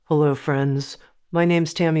Hello, friends. My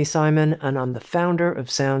name's Tami Simon, and I'm the founder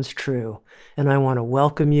of Sounds True, and I want to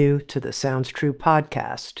welcome you to the Sounds True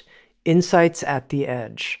podcast, Insights at the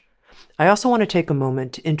Edge. I also want to take a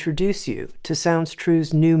moment to introduce you to Sounds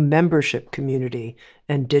True's new membership community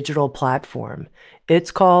and digital platform.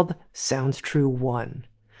 It's called Sounds True One.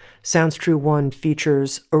 Sounds True One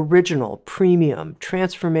features original, premium,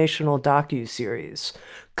 transformational docuseries,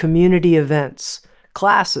 community events,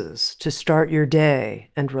 classes to start your day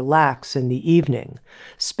and relax in the evening,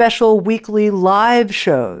 special weekly live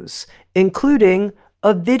shows, including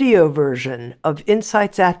a video version of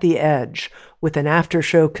Insights at the Edge with an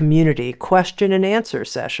after-show community question and answer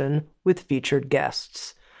session with featured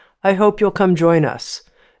guests. I hope you'll come join us,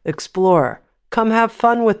 explore, come have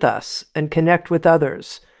fun with us, and connect with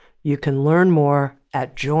others. You can learn more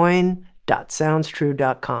at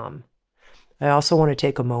join.soundstrue.com. I also want to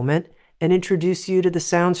take a moment and introduce you to the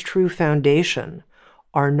Sounds True Foundation,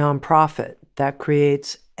 our nonprofit that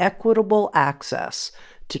creates equitable access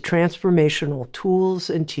to transformational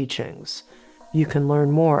tools and teachings. You can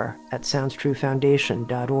learn more at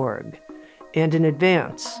soundstruefoundation.org. And in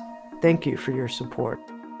advance, thank you for your support.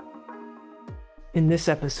 In this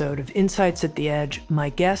episode of Insights at the Edge, my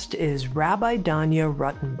guest is Rabbi Danya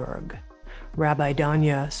Ruttenberg. Rabbi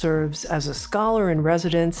Danya serves as a scholar in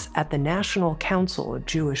residence at the National Council of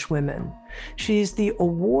Jewish Women. She's the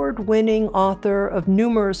award-winning author of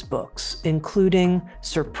numerous books, including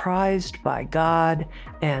Surprised by God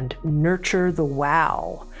and Nurture the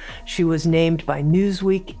Wow. She was named by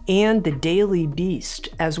Newsweek and the Daily Beast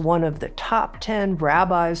as one of the top 10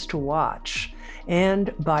 rabbis to watch,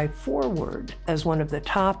 and by Forward as one of the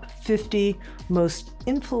top 50 most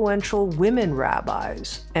influential women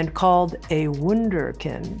rabbis, and called a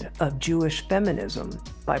Wunderkind of Jewish feminism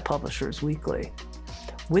by Publishers Weekly.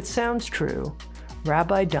 With Sounds True,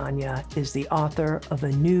 Rabbi Danya is the author of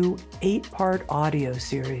a new 8-part audio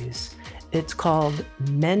series. It's called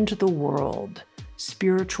Mend the World: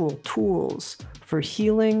 Spiritual Tools for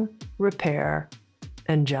Healing, Repair,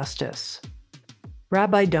 and Justice.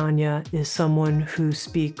 Rabbi Danya is someone who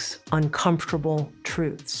speaks uncomfortable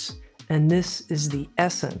truths, and this is the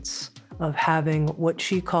essence of having what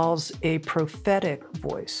she calls a prophetic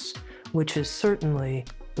voice, which is certainly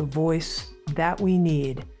the voice that we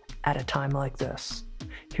need at a time like this.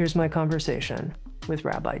 Here's my conversation with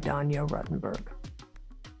Rabbi Danya Ruttenberg.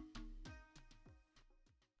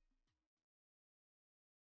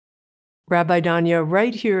 Rabbi Danya,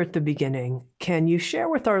 right here at the beginning, can you share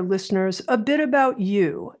with our listeners a bit about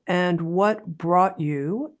you and what brought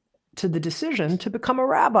you to the decision to become a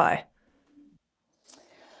rabbi?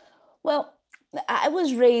 Well, I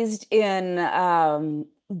was raised in a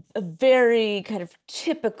very kind of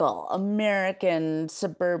typical American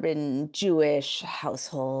suburban Jewish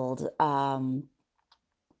household. I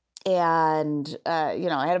had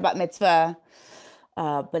a bat mitzvah,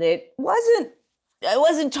 but I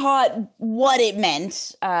wasn't taught what it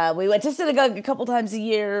meant. We went to synagogue a couple times a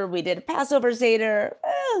year. We did a Passover Seder.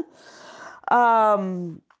 By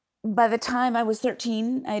the time I was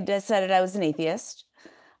 13, I decided I was an atheist.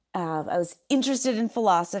 I was interested in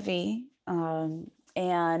philosophy.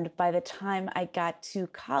 And by the time I got to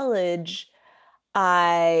college,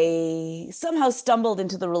 I somehow stumbled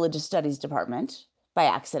into the religious studies department by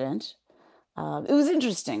accident. It was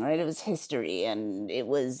interesting, right? It was history and it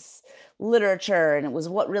was literature and it was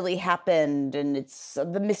what really happened, and it's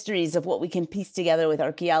the mysteries of what we can piece together with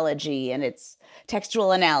archaeology, and it's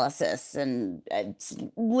textual analysis, and it's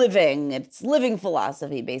living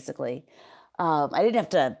philosophy, basically. I didn't have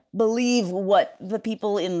to believe what the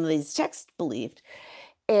people in these texts believed.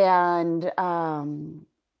 And then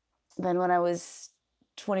when I was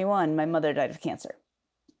 21, my mother died of cancer.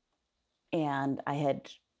 And I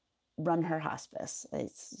had run her hospice.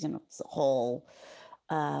 It's a whole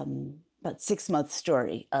about 6-month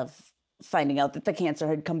story of finding out that the cancer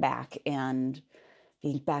had come back and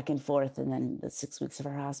being back and forth, and then the 6 weeks of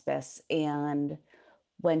her hospice. And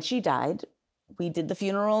when she died, we did the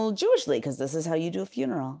funeral Jewishly, because this is how you do a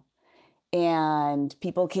funeral. And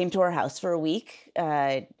people came to our house for a week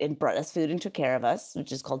and brought us food and took care of us,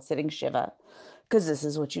 which is called sitting Shiva, because this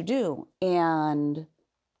is what you do. And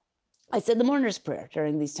I said the mourner's prayer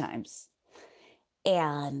during these times.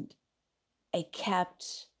 And I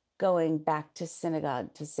kept going back to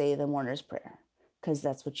synagogue to say the mourner's prayer, because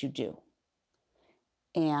that's what you do.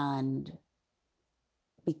 And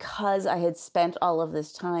because I had spent all of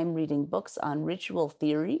this time reading books on ritual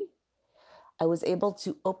theory, I was able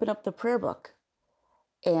to open up the prayer book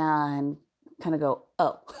and kind of go,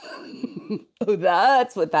 oh, oh,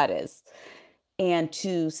 that's what that is. And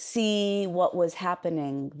to see what was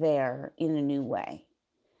happening there in a new way.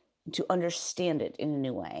 to understand it in a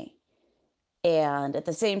new way. And at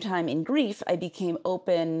the same time, in grief, I became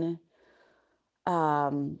open,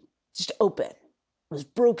 just open. I was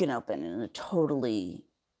broken open in a totally,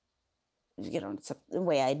 it's a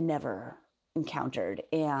way I'd never encountered,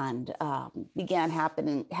 and began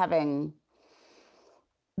having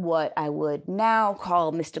what I would now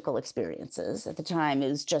call mystical experiences. At the time, it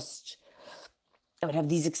was just, I would have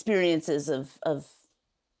these experiences of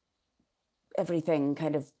everything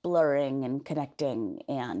kind of blurring and connecting,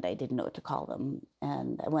 and I didn't know what to call them.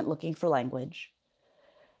 And I went looking for language.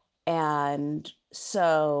 And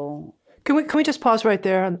so... Can we just pause right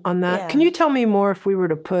there on that? Can Yeah. you tell me more, if we were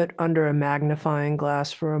to put under a magnifying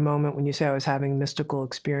glass for a moment, when you say I was having mystical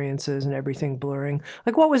experiences and everything blurring,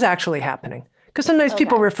 like what was actually happening? Because sometimes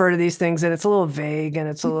people Okay. refer to these things and it's a little vague and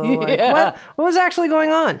it's a little like, Yeah. what was actually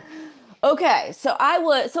going on? Okay, so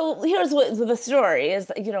here's what the story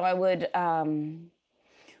is. I would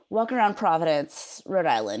walk around Providence, Rhode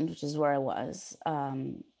Island, which is where I was,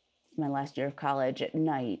 my last year of college, at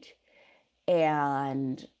night,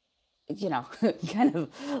 and kind of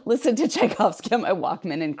listen to Tchaikovsky on my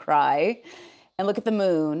Walkman and cry, and look at the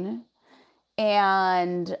moon,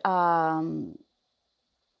 and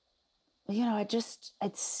I'd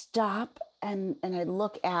stop and I'd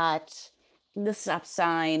look at the stop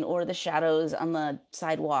sign or the shadows on the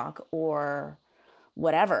sidewalk or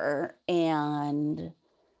whatever, and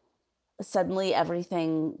suddenly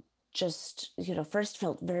everything just, first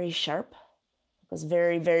felt very sharp. It was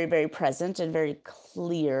very, very, very present and very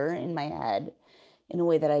clear in my head in a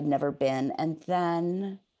way that I'd never been. And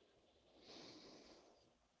then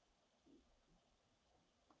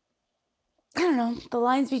I don't know, the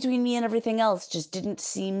lines between me and everything else just didn't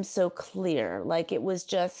seem so clear. Like it was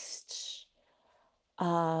just,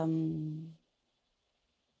 um,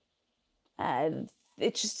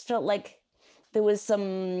 it just felt like there was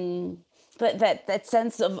some, but that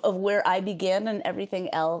sense of where I began and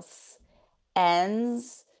everything else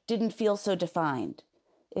ends didn't feel so defined.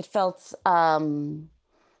 It felt a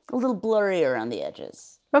little blurry around the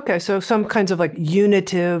edges. Okay, so some kinds of like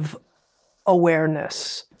unitive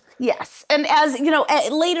awareness. Yes. And as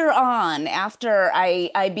later on, after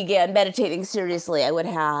I began meditating seriously, I would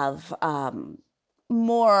have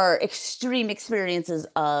more extreme experiences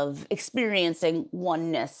of experiencing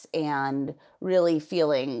oneness and really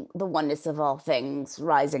feeling the oneness of all things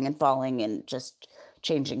rising and falling and just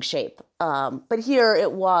changing shape. But here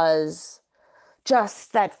it was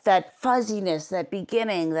just that fuzziness, that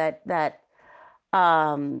beginning, that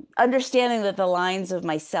understanding that the lines of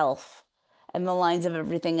myself and the lines of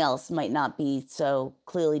everything else might not be so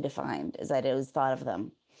clearly defined as I'd always thought of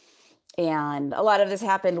them. And a lot of this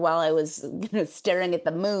happened while I was staring at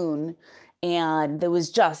the moon, and there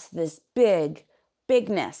was just this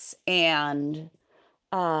bigness. And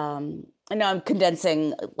I know I'm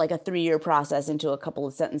condensing like a 3-year process into a couple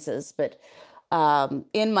of sentences, but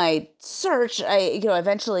in my search, I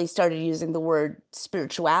eventually started using the word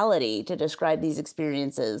spirituality to describe these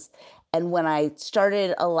experiences. And when I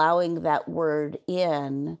started allowing that word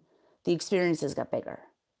in, the experiences got bigger.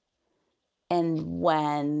 And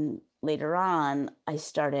when later on I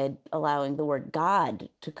started allowing the word God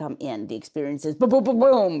to come in, the experiences, boom, boom, boom,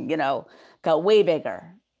 boom, got way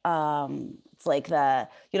bigger. It's like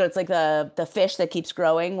the fish that keeps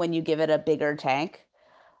growing when you give it a bigger tank.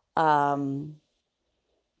 So,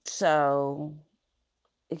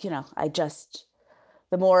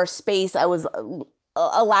 the more space I was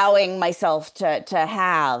allowing myself to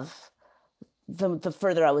have, the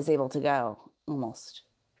further I was able to go, almost.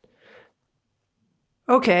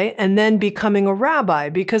 Okay, and then becoming a rabbi,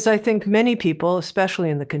 because I think many people, especially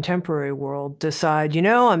in the contemporary world, decide,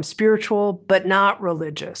 I'm spiritual, but not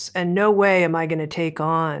religious. And no way am I going to take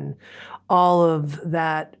on all of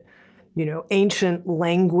that, ancient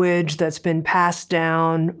language that's been passed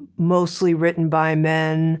down, mostly written by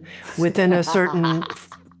men within a certain,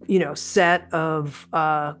 set of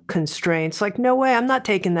constraints. Like, no way, I'm not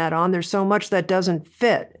taking that on. There's so much that doesn't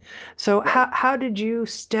fit. So how did you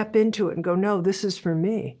step into it and go, no, this is for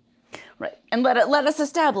me? Right. And let us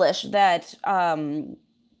establish that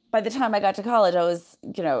by the time I got to college, I was,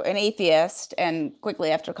 an atheist. And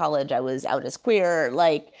quickly after college, I was out as queer.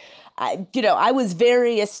 Like, I was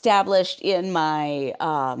very established in my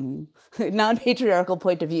non-patriarchal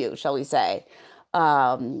point of view, shall we say.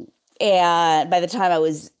 And by the time I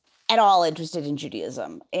was at all interested in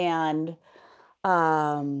Judaism. And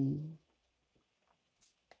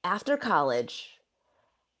after college,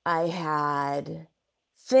 I had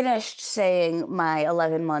finished saying my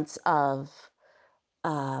 11 months of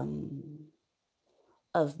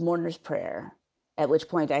mourner's prayer, at which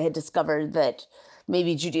point I had discovered that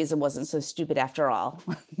maybe Judaism wasn't so stupid after all,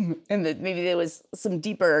 and that maybe there was some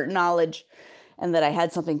deeper knowledge, and that I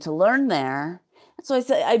had something to learn there. So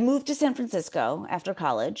I moved to San Francisco after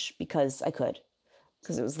college because I could,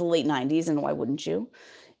 because it was the late 90s, and why wouldn't you?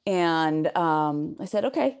 And I said,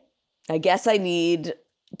 okay, I guess I need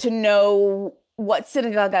to know what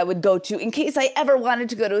synagogue I would go to in case I ever wanted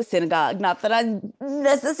to go to a synagogue. Not that I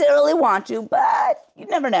necessarily want to, but you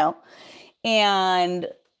never know. And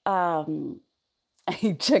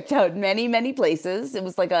I checked out many, many places. It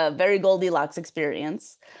was like a very Goldilocks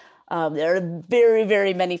experience. There are very,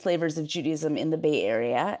 very many flavors of Judaism in the Bay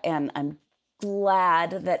Area, and I'm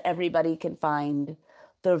glad that everybody can find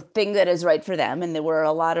the thing that is right for them. And there were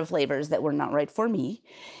a lot of flavors that were not right for me.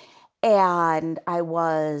 And I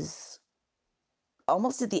was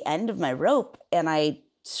almost at the end of my rope, and I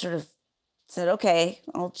sort of said, okay,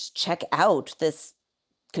 I'll just check out this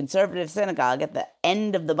conservative synagogue at the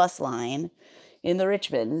end of the bus line in the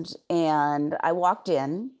Richmond. And I walked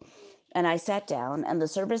in and I sat down, and the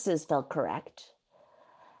services felt correct.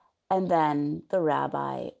 And then the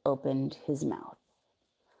rabbi opened his mouth.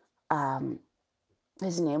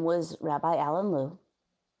 His name was Rabbi Alan Liu.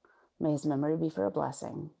 May his memory be for a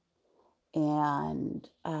blessing. And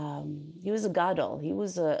he was a gadol. He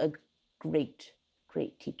was a great,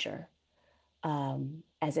 great teacher.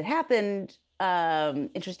 As it happened,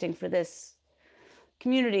 interesting for this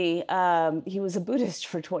community, he was a Buddhist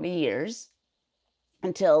for 20 years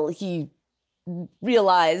until he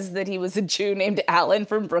realized that he was a Jew named Alan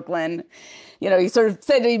from Brooklyn. You know, he sort of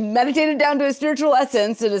said he meditated down to his spiritual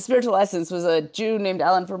essence, and his spiritual essence was a Jew named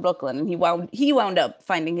Alan from Brooklyn. And he wound up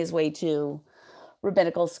finding his way to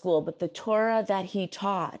rabbinical school. But the Torah that he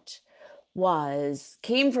taught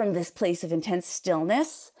came from this place of intense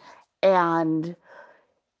stillness. And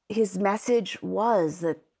his message was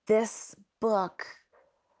that this book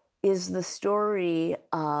is the story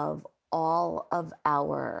of all of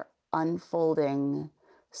our unfolding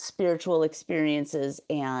spiritual experiences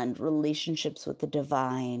and relationships with the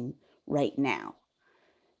divine right now.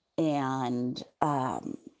 And,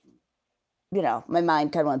 my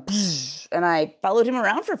mind kind of went, and I followed him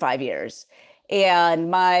around for 5 years.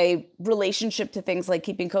 And my relationship to things like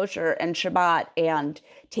keeping kosher and Shabbat and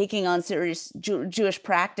taking on serious Jewish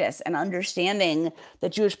practice and understanding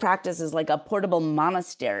that Jewish practice is like a portable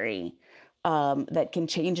monastery that can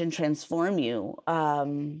change and transform you.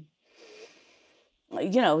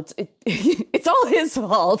 It's all his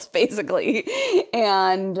fault, basically.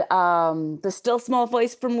 And the still small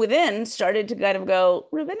voice from within started to kind of go,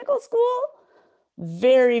 rabbinical school?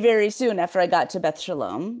 Very, very soon after I got to Beth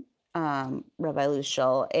Shalom, Rabbi Liu's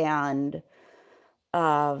shul, and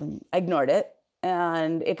I ignored it.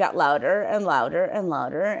 And it got louder and louder and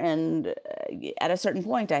louder. And at a certain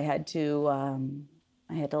point, I had to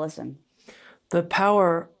listen. The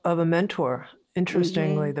power of a mentor.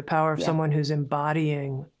 Interestingly, the power of someone who's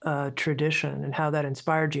embodying tradition and how that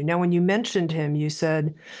inspired you. Now, when you mentioned him, you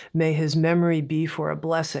said, may his memory be for a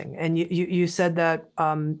blessing. And you said that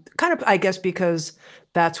kind of, I guess, because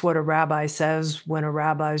that's what a rabbi says when a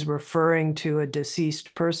rabbi is referring to a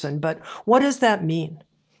deceased person. But what does that mean?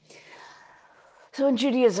 So in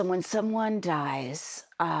Judaism, when someone dies,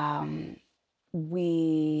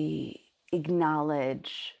 we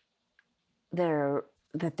acknowledge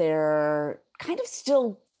that they're kind of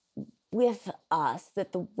still with us,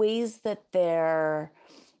 that the ways that their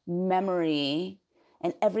memory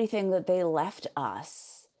and everything that they left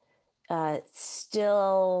us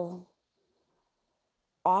still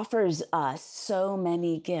offers us so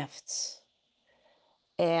many gifts,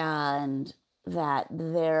 and that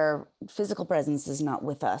their physical presence is not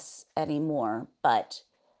with us anymore, but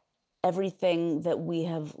everything that we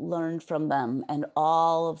have learned from them and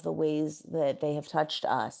all of the ways that they have touched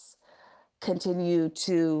us continue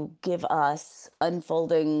to give us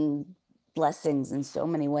unfolding blessings in so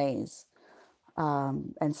many ways.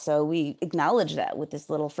 And so we acknowledge that with this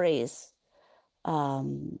little phrase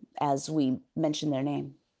as we mention their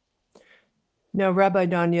name. Now, Rabbi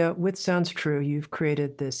Danya, with Sounds True, you've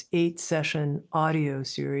created this 8-session audio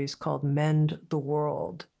series called Mend the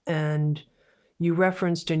World. And you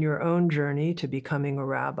referenced in your own journey to becoming a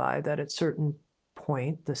rabbi that at certain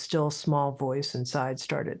point, the still small voice inside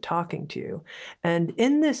started talking to you. And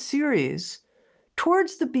in this series,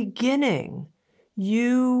 towards the beginning,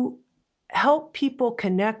 you help people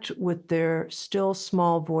connect with their still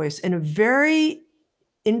small voice in a very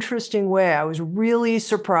interesting way. I was really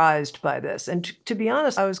surprised by this. And to be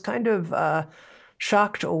honest, I was kind of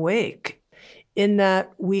shocked awake in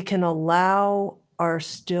that we can allow our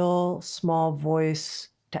still small voice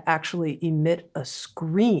to actually emit a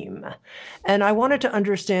scream. And I wanted to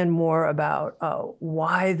understand more about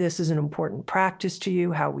why this is an important practice to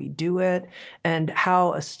you, how we do it, and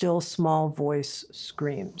how a still small voice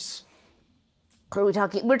screams. We're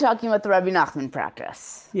talking about the Rabbi Nachman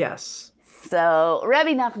practice. Yes. So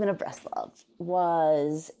Rabbi Nachman of Breslov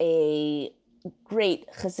was a great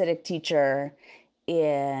Hasidic teacher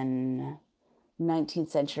in 19th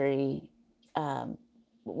century,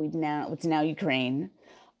 what's now Ukraine,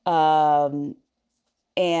 and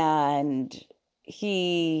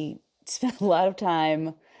he spent a lot of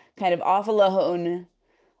time kind of off alone,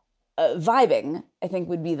 vibing, I think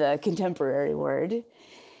would be the contemporary word,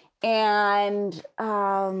 and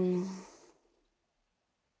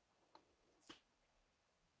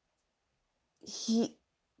he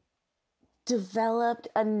developed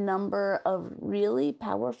a number of really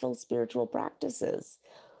powerful spiritual practices,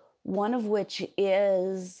 one of which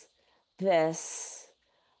is this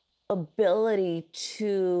ability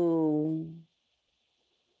to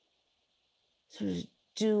sort of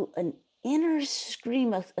do an inner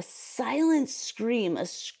scream, a silent scream, a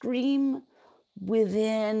scream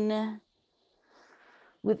within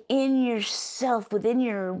yourself, within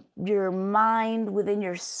your mind, within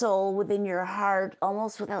your soul, within your heart,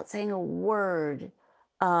 almost without saying a word.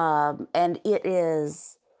 And it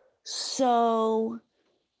is so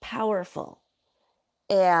powerful.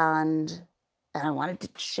 And I wanted to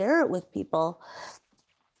share it with people.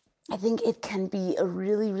 I think it can be a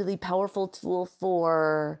really, really powerful tool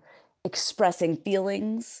for expressing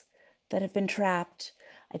feelings that have been trapped.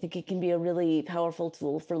 I think it can be a really powerful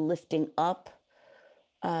tool for lifting up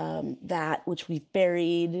that which we've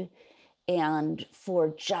buried, and for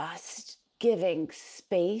just giving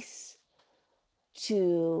space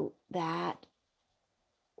to that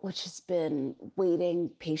which has been waiting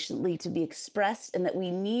patiently to be expressed, and that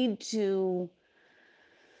we need to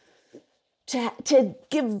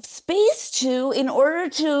give space to in order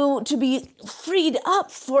to be freed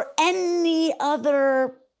up for any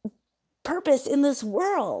other purpose in this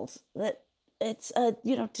world. That it's a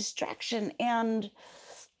distraction, and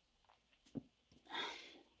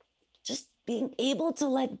just being able to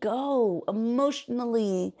let go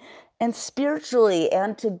emotionally and spiritually,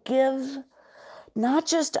 and to give not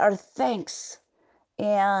just our thanks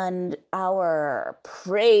and our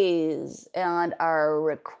praise and our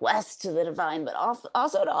request to the divine, but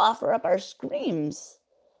also to offer up our screams.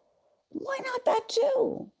 Why not that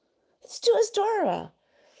too? Let's do a Torah.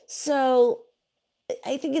 So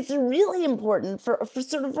I think it's really important for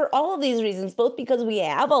all of these reasons, both because we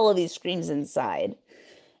have all of these screams inside,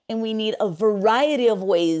 and we need a variety of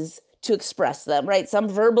ways to express them, right? Some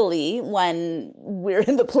verbally when we're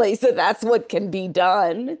in the place that that's what can be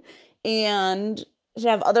done, and to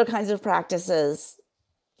have other kinds of practices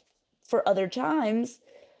for other times,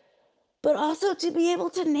 but also to be able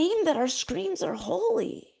to name that our screams are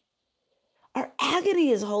holy. Our agony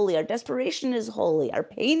is holy, our desperation is holy, our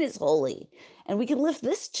pain is holy, and we can lift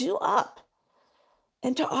this too up,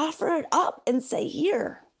 and to offer it up and say,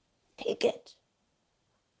 here, take it.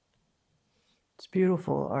 It's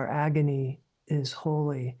beautiful. Our agony is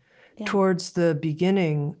holy. Yeah. Towards the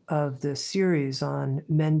beginning of this series on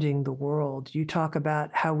mending the world, you talk about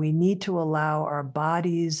how we need to allow our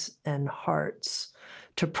bodies and hearts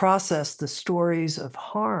to process the stories of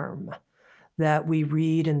harm that we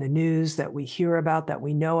read in the news, that we hear about, that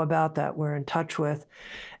we know about, that we're in touch with.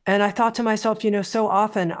 And I thought to myself, so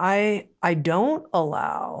often I don't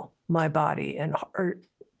allow my body and heart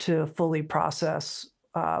to fully process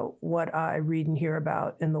what I read and hear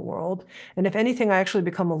about in the world. And if anything, I actually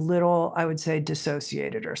become a little, I would say,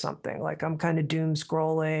 dissociated or something. Like I'm kind of doom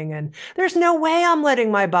scrolling, and there's no way I'm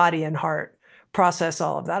letting my body and heart process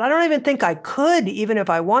all of that. I don't even think I could, even if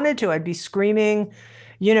I wanted to. I'd be screaming,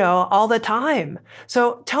 all the time.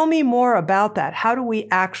 So tell me more about that. How do we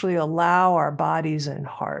actually allow our bodies and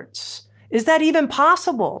hearts? Is that even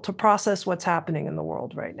possible to process what's happening in the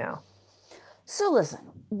world right now? So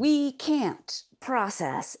listen, we can't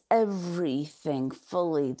process everything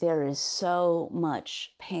fully. There is so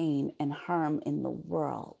much pain and harm in the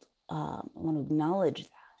world. I want to acknowledge that.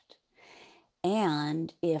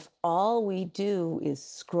 And if all we do is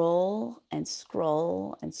scroll and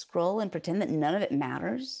scroll and scroll and pretend that none of it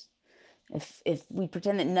matters, if we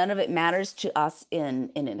pretend that none of it matters to us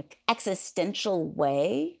in an existential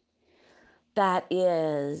way, that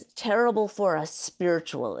is terrible for us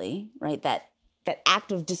spiritually, right? That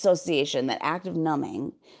act of dissociation, that act of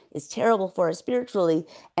numbing is terrible for us spiritually,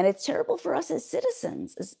 and it's terrible for us as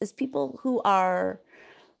citizens, as people who are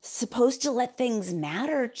supposed to let things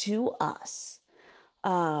matter to us.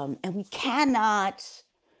 And we cannot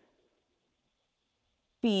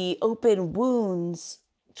be open wounds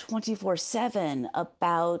 24/7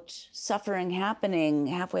 about suffering happening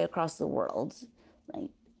halfway across the world, right?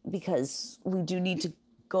 Because we do need to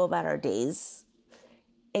go about our days,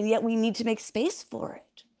 and yet we need to make space for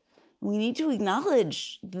it. We need to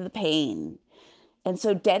acknowledge the pain. And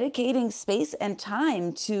so dedicating space and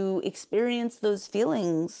time to experience those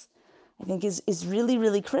feelings, I think is really,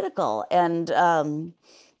 really critical. And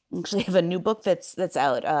actually have a new book that's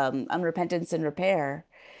out on repentance and repair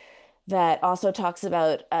that also talks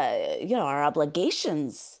about our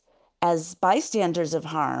obligations as bystanders of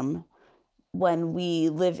harm when we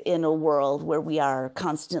live in a world where we are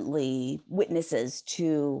constantly witnesses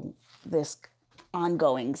to this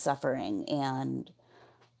ongoing suffering, and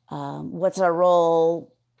what's our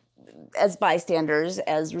role as bystanders,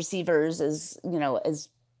 as receivers, as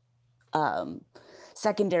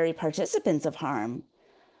secondary participants of harm.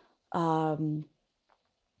 And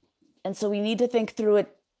so we need to think through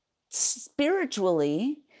it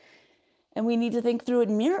spiritually, and we need to think through it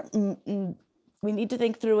we need to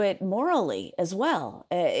think through it morally as well,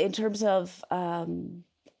 in terms of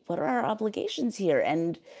what are our obligations here.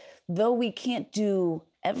 And though we can't do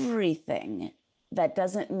everything, that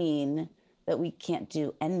doesn't mean that we can't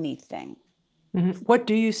do anything. What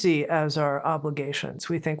do you see as our obligations?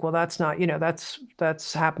 We think, well, that's not,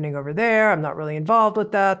 that's happening over there. I'm not really involved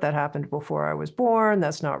with that. That happened before I was born.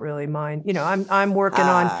 That's not really mine. I'm working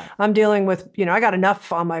on, I'm dealing with, I got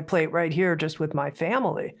enough on my plate right here just with my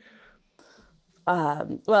family.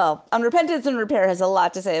 Well, on repentance and repair has a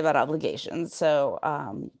lot to say about obligations. So,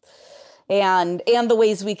 and the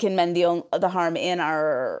ways we can mend the harm in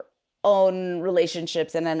our own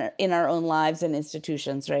relationships and in our own lives and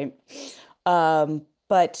institutions, right?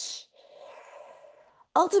 But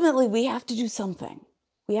ultimately, we have to do something.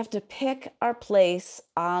 We have to pick our place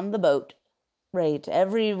on the boat, right?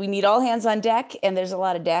 We need all hands on deck, and there's a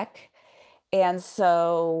lot of deck. And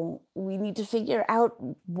so we need to figure out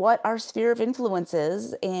what our sphere of influence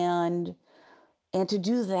is, and to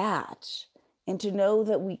do that, and to know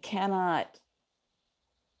that we cannot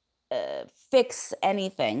fix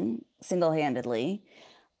anything single-handedly,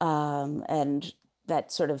 and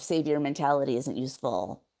that sort of savior mentality isn't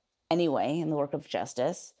useful anyway in the work of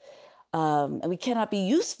justice. And we cannot be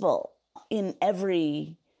useful in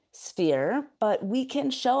every sphere, but we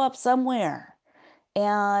can show up somewhere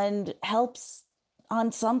and help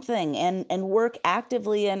on something, and work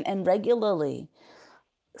actively and regularly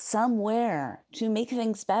somewhere to make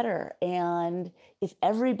things better. And if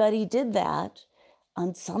everybody did that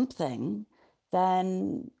on something,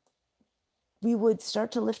 then we would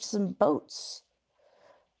start to lift some boats,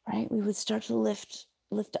 right? We would start to lift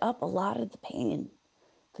up a lot of the pain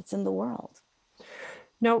that's in the world.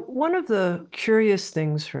 Now, one of the curious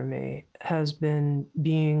things for me has been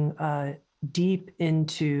being deep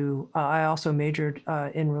into, I also majored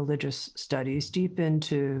in religious studies, deep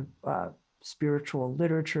into spiritual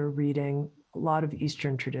literature, reading a lot of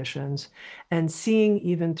Eastern traditions, and seeing,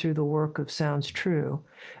 even through the work of Sounds True,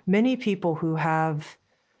 many people who have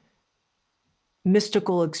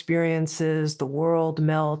mystical experiences, the world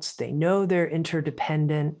melts, they know they're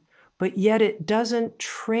interdependent, but yet it doesn't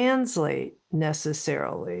translate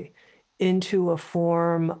necessarily into a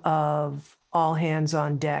form of all hands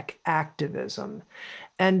on deck activism.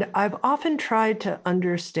 And I've often tried to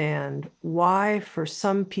understand why for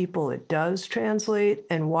some people it does translate,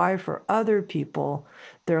 and why for other people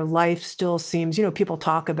their life still seems, people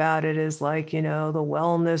talk about it as like, the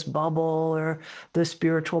wellness bubble or the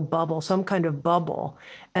spiritual bubble, some kind of bubble.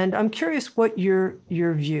 And I'm curious what your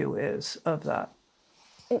view is of that.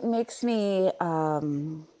 It makes me a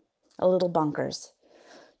little bonkers,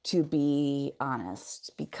 to be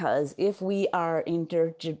honest, because if we are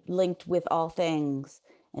interlinked with all things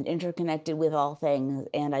and interconnected with all things,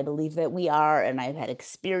 and I believe that we are, and I've had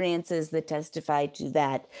experiences that testify to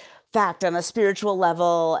that fact on a spiritual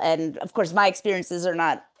level, and of course my experiences are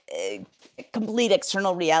not complete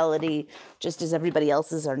external reality, just as everybody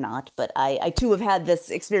else's are not, but I too have had this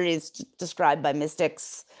experience described by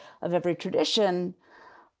mystics of every tradition.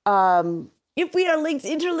 If we are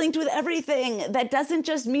interlinked with everything, that doesn't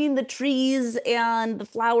just mean the trees and the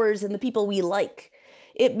flowers and the people we like.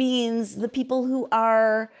 It means the people who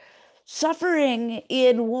are suffering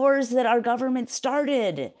in wars that our government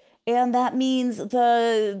started. And that means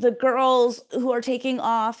the girls who are taking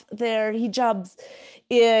off their hijabs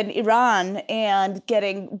in Iran and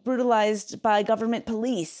getting brutalized by government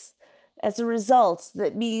police as a result.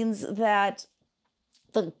 That means that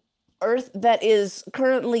the earth that is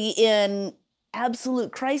currently in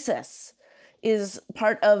absolute crisis is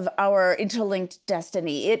part of our interlinked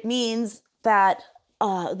destiny. It means that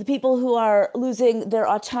the people who are losing their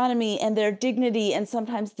autonomy and their dignity and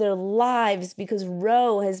sometimes their lives because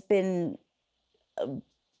Roe has been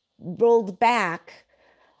rolled back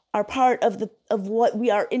are part of what we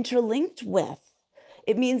are interlinked with.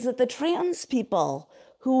 It means that the trans people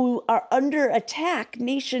who are under attack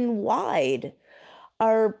nationwide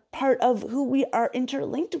are part of who we are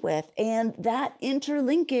interlinked with. And that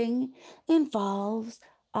interlinking involves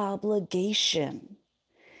obligation.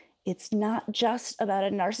 It's not just about a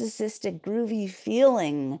narcissistic, groovy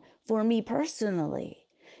feeling for me personally.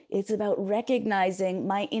 It's about recognizing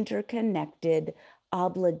my interconnected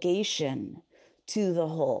obligation to the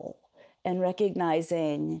whole and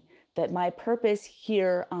recognizing that my purpose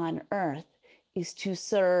here on earth is to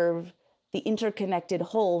serve the interconnected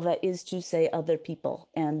whole that is to say other people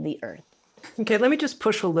and the earth. Okay, let me just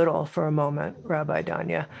push a little for a moment, Rabbi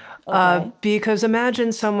Danya. Okay. Because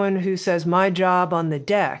imagine someone who says, my job on the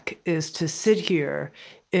deck is to sit here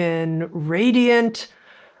in radiant,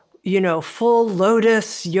 full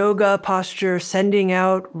lotus yoga posture, sending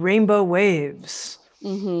out rainbow waves.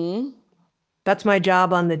 Mm-hmm. That's my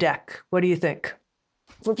job on the deck. What do you think?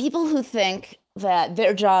 For people who think that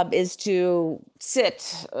their job is to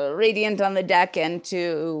sit radiant on the deck and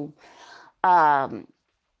to, I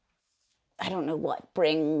don't know what,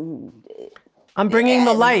 bring. I'm bringing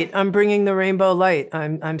the light. I'm bringing the rainbow light.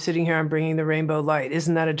 I'm sitting here. I'm bringing the rainbow light.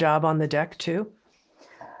 Isn't that a job on the deck too?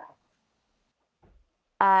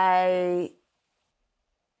 I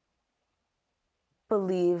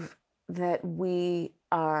believe that we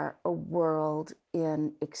are a world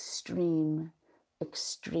in extreme,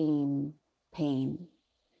 extreme pain.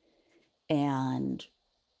 And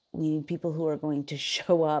we need people who are going to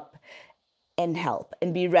show up and help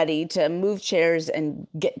and be ready to move chairs and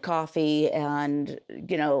get coffee and,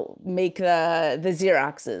 make the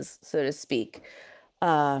Xeroxes, so to speak.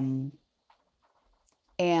 And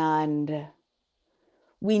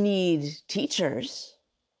we need teachers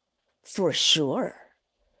for sure.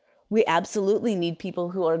 We absolutely need people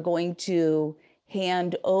who are going to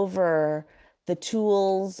hand over the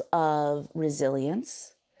tools of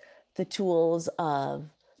resilience, the tools of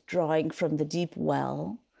drawing from the deep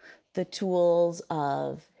well, the tools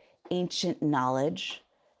of ancient knowledge,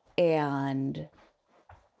 and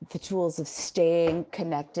the tools of staying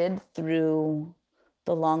connected through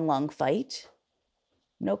the long, long fight.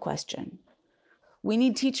 No question. We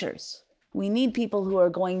need teachers. We need people who are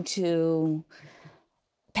going to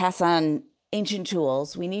pass on ancient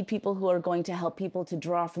tools. We need people who are going to help people to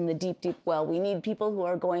draw from the deep, deep well. We need people who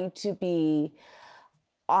are going to be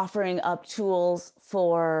offering up tools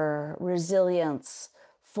for resilience,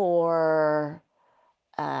 for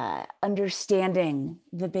understanding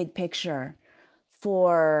the big picture,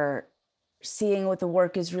 for seeing what the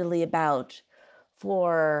work is really about,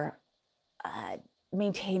 for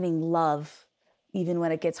maintaining love even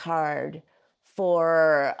when it gets hard,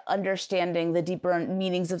 for understanding the deeper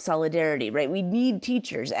meanings of solidarity, right? We need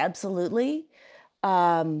teachers, absolutely.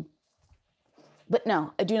 But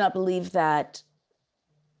no, I do not believe that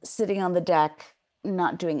sitting on the deck,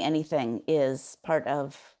 not doing anything is part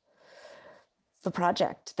of the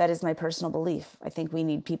project. That is my personal belief. I think we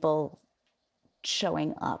need people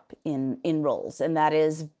showing up in roles, and that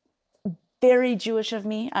is very Jewish of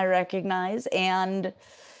me, I recognize. And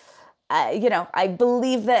I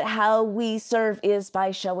believe that how we serve is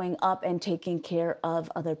by showing up and taking care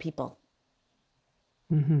of other people.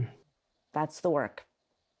 Mm-hmm. That's the work.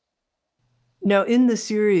 Now, in the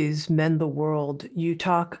series, Mend the World, you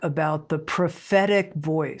talk about the prophetic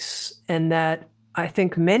voice, and that I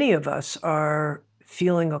think many of us are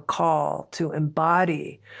feeling a call to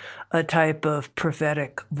embody a type of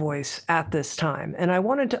prophetic voice at this time. And I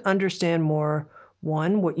wanted to understand more,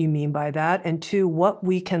 one, what you mean by that, and two, what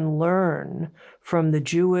we can learn from the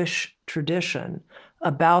Jewish tradition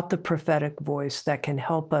about the prophetic voice that can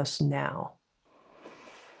help us now.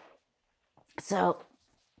 So,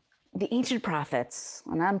 the ancient prophets,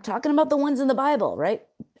 and I'm talking about the ones in the Bible, right?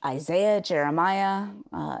 Isaiah, Jeremiah,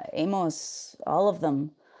 Amos, all of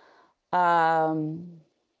them,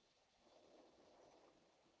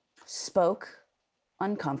 spoke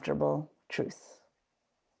uncomfortable truth.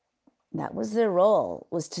 That was their role,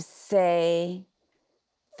 was to say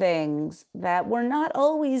things that were not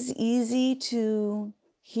always easy to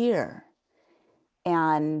hear.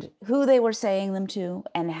 And who they were saying them to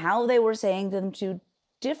and how they were saying them to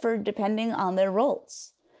differed depending on their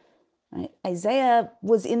roles. Right? Isaiah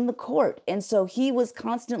was in the court, and so he was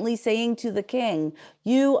constantly saying to the king,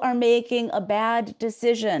 you are making a bad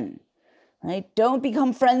decision. Right? Don't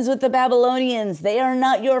become friends with the Babylonians. They are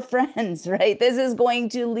not your friends, right? This is going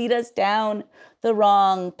to lead us down the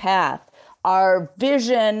wrong path. Our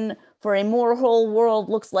vision for a more whole world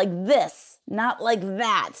looks like this, not like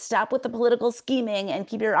that. Stop with the political scheming and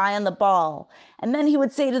keep your eye on the ball. And then he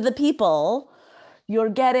would say to the people, you're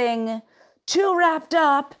getting too wrapped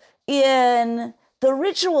up in the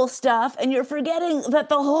ritual stuff, and you're forgetting that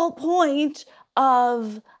the whole point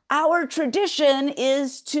of our tradition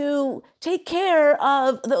is to take care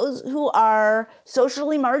of those who are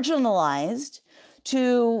socially marginalized,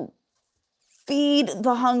 to feed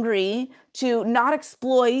the hungry, to not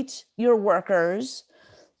exploit your workers,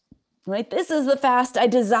 right? This is the fast I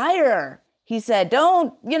desire. He said, I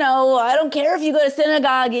don't care if you go to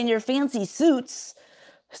synagogue in your fancy suits,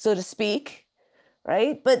 so to speak,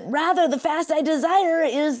 right? But rather the fast I desire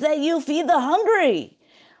is that you feed the hungry.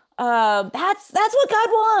 That's what God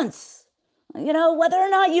wants. Whether or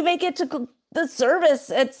not you make it to the service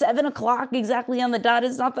at 7:00 exactly on the dot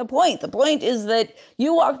is not the point. The point is that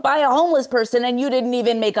you walked by a homeless person and you didn't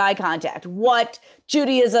even make eye contact. What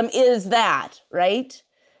Judaism is that, right?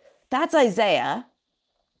 That's Isaiah.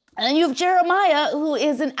 And then you have Jeremiah, who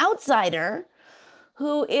is an outsider,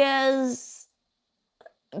 who is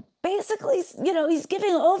basically, he's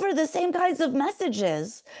giving over the same kinds of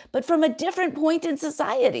messages, but from a different point in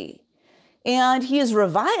society. And he is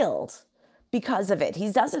reviled because of it.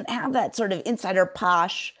 He doesn't have that sort of insider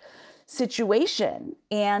posh situation,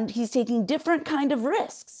 and he's taking different kind of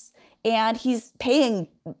risks, and he's paying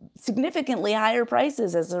significantly higher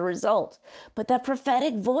prices as a result. But that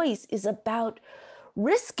prophetic voice is about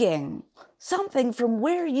risking something from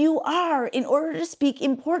where you are in order to speak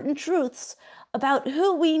important truths about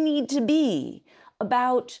who we need to be,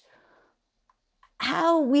 about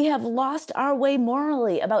how we have lost our way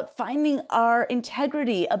morally, about finding our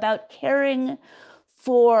integrity, about caring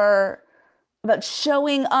for, about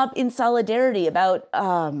showing up in solidarity, about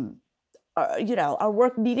our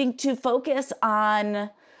work needing to focus on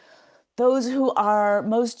those who are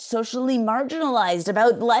most socially marginalized,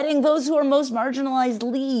 about letting those who are most marginalized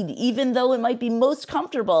lead, even though it might be most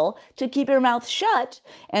comfortable to keep your mouth shut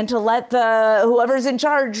and to let whoever's in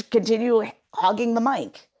charge continue hogging the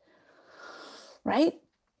mic. Right?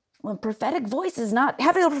 When having a prophetic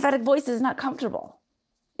voice is not comfortable.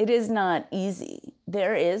 It is not easy.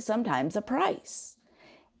 There is sometimes a price.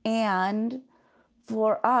 And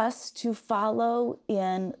for us to follow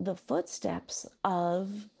in the footsteps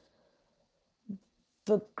of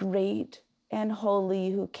the great and holy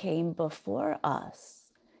who came before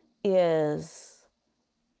us is,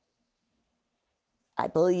 I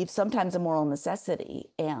believe, sometimes a moral necessity.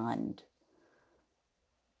 And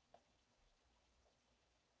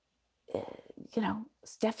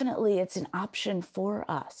definitely it's an option for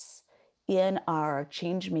us in our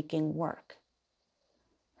change-making work.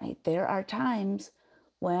 Right? There are times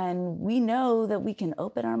when we know that we can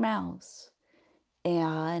open our mouths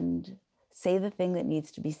and say the thing that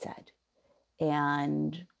needs to be said.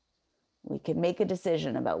 And we can make a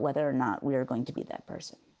decision about whether or not we are going to be that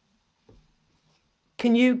person.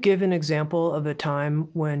 Can you give an example of a time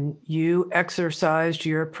when you exercised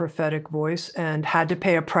your prophetic voice and had to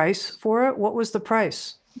pay a price for it? What was the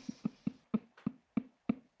price?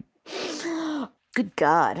 Good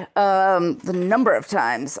God. The number of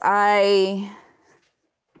times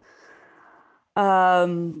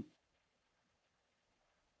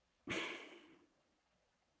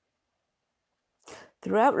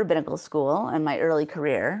throughout rabbinical school and my early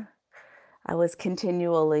career, I was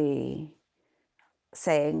continually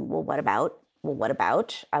saying, well, what about? Well, what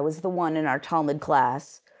about? I was the one in our Talmud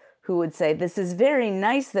class who would say, this is very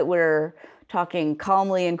nice that we're talking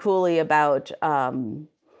calmly and coolly about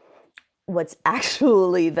what's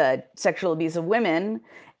actually the sexual abuse of women.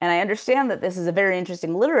 And I understand that this is a very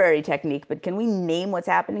interesting literary technique, but can we name what's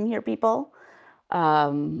happening here, people?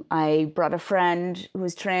 I brought a friend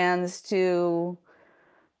who's trans to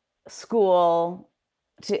school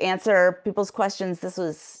to answer people's questions. This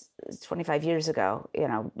was 25 years ago.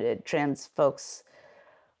 Trans folks'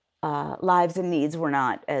 lives and needs were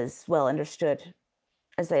not as well understood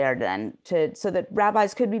as they are then, so that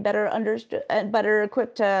rabbis could be better understood and better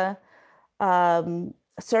equipped to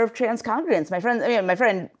serve trans congregants. My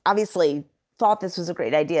friend obviously thought this was a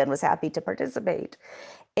great idea and was happy to participate,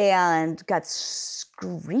 and got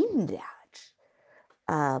screamed at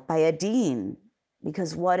by a dean,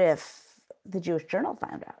 because what if the Jewish Journal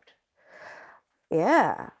found out?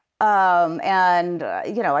 Yeah. I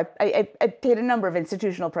paid a number of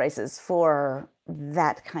institutional prices for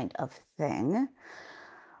that kind of thing.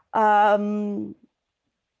 And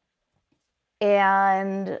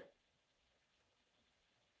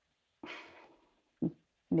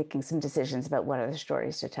making some decisions about what other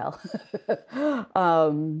stories to tell.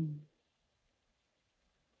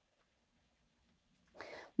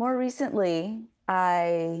 More recently,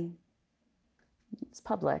 it's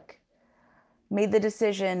public, made the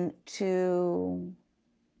decision to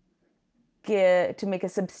make a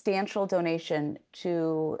substantial donation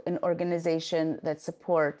to an organization that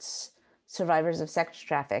supports survivors of sex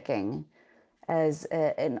trafficking as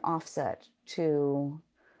an offset to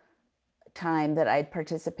time that I'd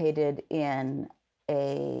participated in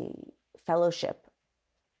a fellowship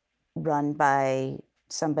run by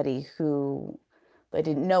somebody who, I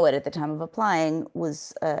didn't know it at the time of applying,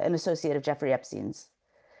 was an associate of Jeffrey Epstein's.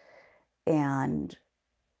 And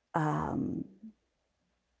I've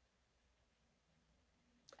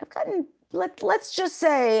gotten, let's just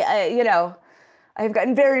say, I've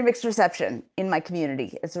gotten very mixed reception in my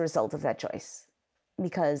community as a result of that choice,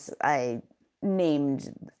 because I named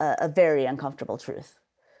a very uncomfortable truth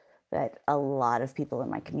that a lot of people in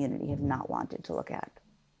my community have not wanted to look at.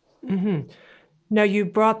 Mm-hmm. Now, you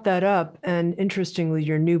brought that up, and interestingly,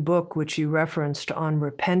 your new book, which you referenced on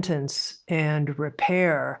repentance and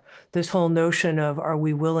repair, this whole notion of, are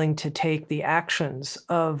we willing to take the actions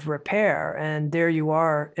of repair? And there you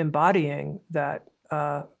are embodying that,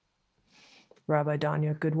 Rabbi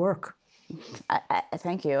Danya, good work.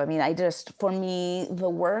 Thank you. I mean, for me, the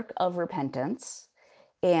work of repentance,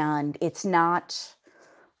 and it's not,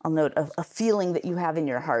 I'll note, a feeling that you have in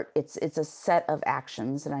your heart. It's a set of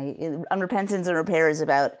actions. And repentance and repair is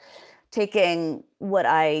about taking what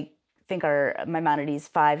I think are Maimonides'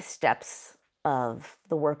 5 steps of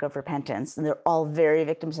the work of repentance, and they're all very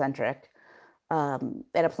victim-centric, and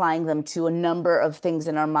applying them to a number of things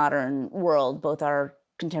in our modern world, both our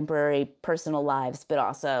contemporary personal lives, but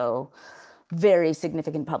also very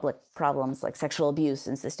significant public problems like sexual abuse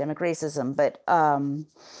and systemic racism. But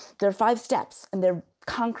there are 5 steps, and they're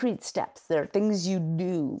concrete steps. They're things you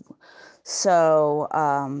do. So,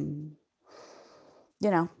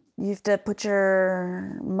 you have to put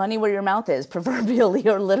your money where your mouth is, proverbially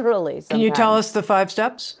or literally sometimes. Can you tell us the 5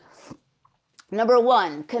 steps? Number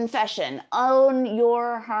 1, confession. Own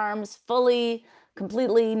your harms fully,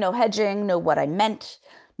 completely, no hedging, know what I meant,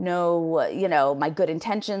 know, my good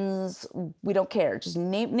intentions. We don't care. Just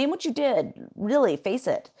name what you did. Really, face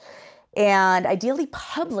it. And ideally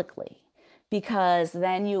publicly, because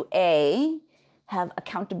then you, have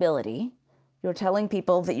accountability. You're telling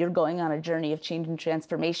people that you're going on a journey of change and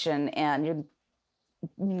transformation, and you're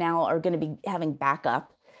now are going to be having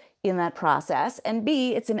backup in that process. And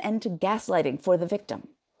B, it's an end to gaslighting for the victim,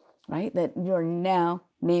 right? That you're now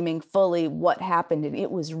naming fully what happened and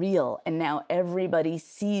it was real. And now everybody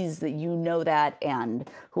sees that you know that, and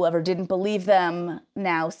whoever didn't believe them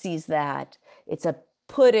now sees that. It's a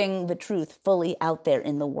putting the truth fully out there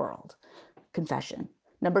in the world. Confession.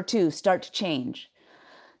 Number 2, start to change.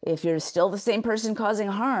 If you're still the same person causing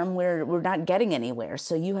harm, we're not getting anywhere.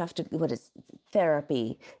 So you have to, what is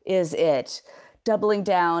therapy? Is it doubling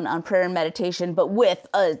down on prayer and meditation, but with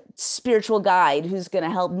a spiritual guide who's going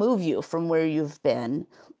to help move you from where you've been?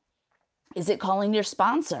 Is it calling your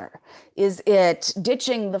sponsor? Is it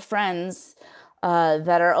ditching the friends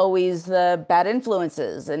that are always the bad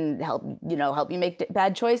influences and help you make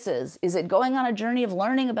bad choices? Is it going on a journey of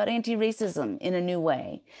learning about anti-racism in a new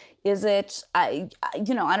way? Is it, I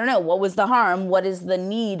don't know, what was the harm? What is the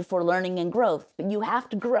need for learning and growth? But you have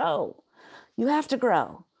to grow. You have to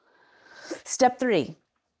grow. Step 3,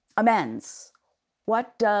 amends.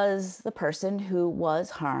 What does the person who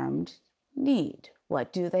was harmed need?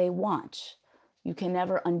 What do they want? You can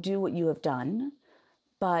never undo what you have done,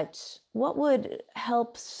 but what would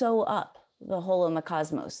help sew up the hole in the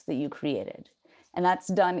cosmos that you created? And that's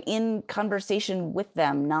done in conversation with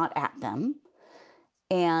them, not at them.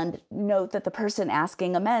 And note that the person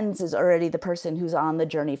asking amends is already the person who's on the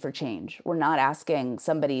journey for change. We're not asking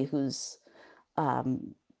somebody who's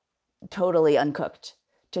totally uncooked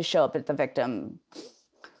to show up at the victim,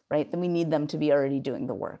 right? Then we need them to be already doing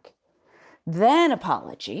the work. Then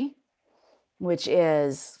apology, which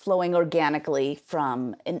is flowing organically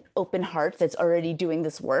from an open heart that's already doing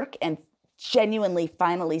this work and genuinely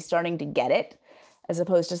finally starting to get it, as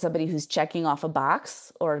opposed to somebody who's checking off a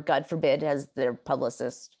box or, God forbid, has their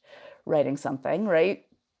publicist writing something, right?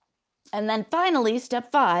 And then finally,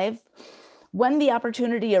 step 5, when the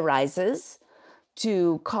opportunity arises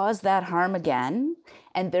to cause that harm again,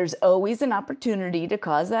 and there's always an opportunity to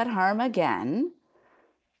cause that harm again,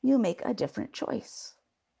 you make a different choice.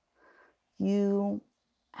 You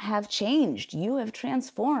have changed. You have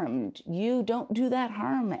transformed. You don't do that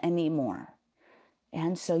harm anymore.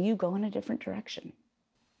 And so you go in a different direction.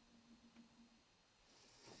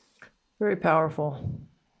 Very powerful.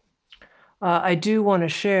 I do want to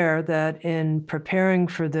share that in preparing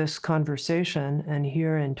for this conversation and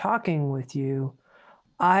here in talking with you,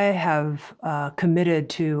 I have committed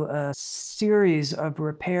to a series of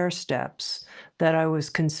repair steps that I was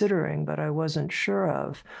considering, but I wasn't sure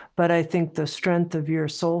of. But I think the strength of your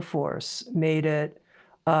soul force made it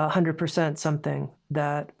 100% something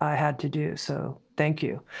that I had to do. So thank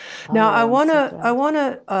you. Now, Oh, I'm so I thrilled. want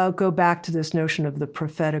to go back to this notion of the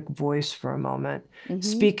prophetic voice for a moment, Mm-hmm.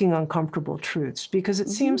 speaking uncomfortable truths, because it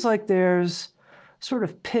Mm-hmm. seems like there's sort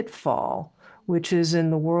of pitfall, which is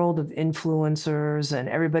in the world of influencers and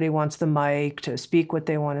everybody wants the mic to speak what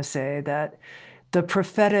they want to say, that the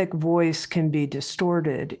prophetic voice can be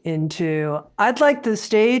distorted into, I'd like the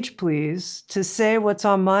stage, please, to say what's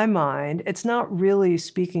on my mind. It's not really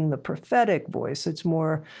speaking the prophetic voice. It's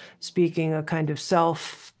more speaking a kind of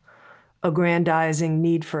self-aggrandizing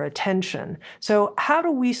need for attention. So how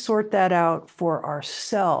do we sort that out for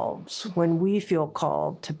ourselves when we feel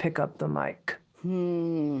called to pick up the mic?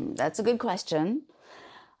 That's a good question.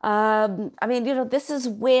 I mean, this is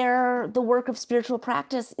where the work of spiritual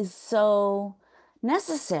practice is so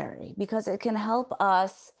necessary because it can help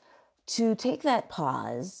us to take that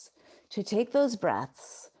pause, to take those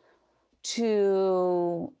breaths,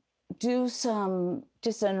 to do some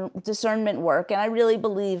discernment work. And I really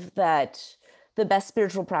believe that the best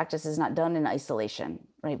spiritual practice is not done in isolation,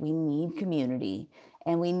 right? We need community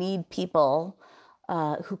and we need people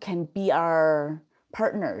who can be our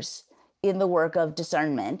partners in the work of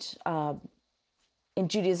discernment. In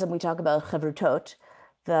Judaism, we talk about chavrutot,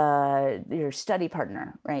 your study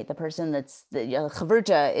partner, right? The person that's the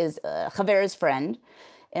chavruta is chaver is friend,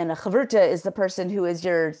 and a chavruta is the person who is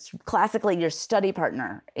classically your study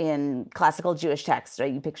partner in classical Jewish texts,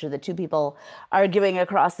 right? You picture the two people arguing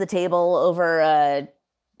across the table over a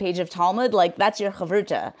page of Talmud, like that's your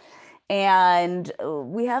chavruta. And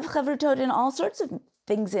we have chavrutot in all sorts of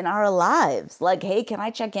things in our lives, like, hey, can I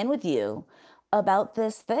check in with you about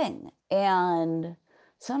this thing? And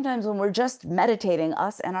sometimes when we're just meditating,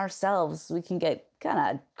 us and ourselves, we can get kind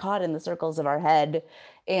of caught in the circles of our head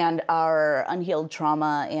and our unhealed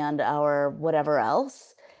trauma and our whatever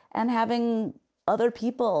else. And having other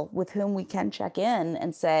people with whom we can check in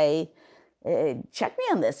and say, check me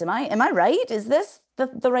on this. Am I right? Is this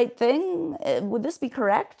the right thing? Would this be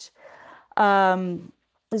correct?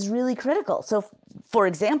 Is really critical. So, for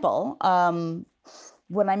example,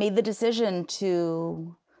 when I made the decision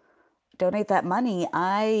to donate that money,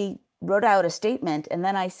 I wrote out a statement and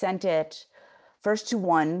then I sent it first to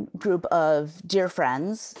one group of dear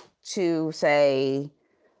friends to say,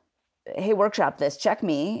 hey, workshop this, check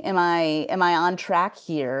me. Am I on track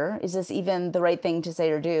here? Is this even the right thing to say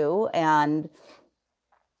or do? And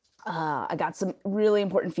I got some really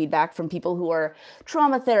important feedback from people who are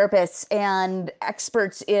trauma therapists and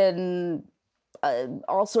experts in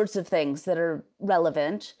all sorts of things that are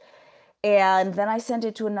relevant. And then I sent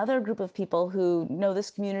it to another group of people who know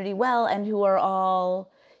this community well and who are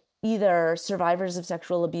all either survivors of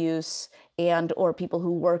sexual abuse and or people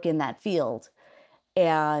who work in that field,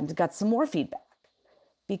 and got some more feedback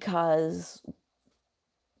because,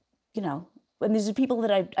 and these are people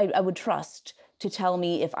that I would trust to tell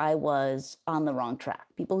me if I was on the wrong track,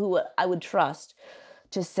 people who I would trust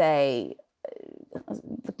to say,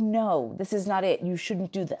 no, this is not it. You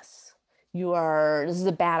shouldn't do this. This is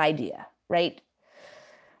a bad idea, right?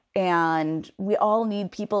 And we all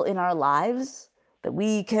need people in our lives that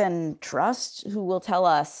we can trust who will tell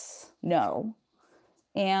us no.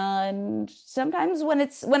 And sometimes when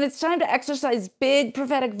it's time to exercise big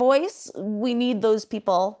prophetic voice, we need those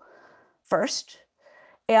people first.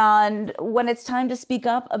 And when it's time to speak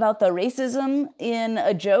up about the racism in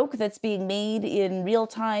a joke that's being made in real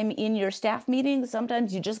time in your staff meeting,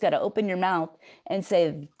 sometimes you just got to open your mouth and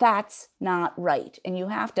say, that's not right. And you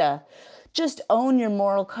have to just own your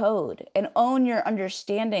moral code and own your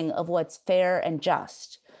understanding of what's fair and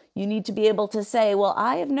just. You need to be able to say, well,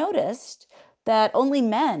 I have noticed that only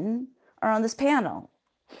men are on this panel,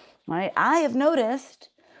 right? I have noticed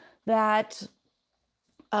that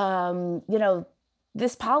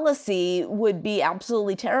this policy would be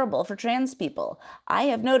absolutely terrible for trans people. I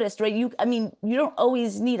have noticed, right? You don't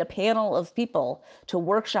always need a panel of people to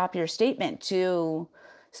workshop your statement, to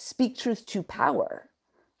speak truth to power.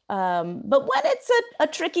 But when it's a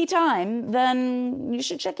tricky time, then you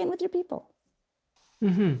should check in with your people.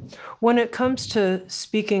 Mm-hmm. When it comes to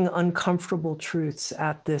speaking uncomfortable truths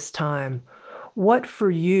at this time, what for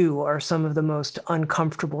you are some of the most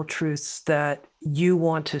uncomfortable truths that you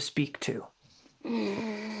want to speak to?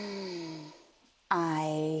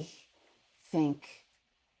 I think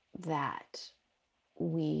that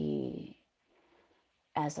we,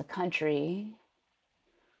 as a country,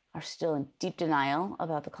 are still in deep denial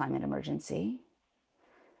about the climate emergency.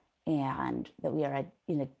 and that we are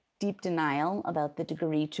in a deep denial about the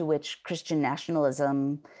degree to which Christian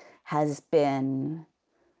nationalism has been,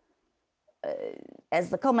 as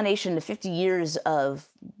the culmination of 50 years of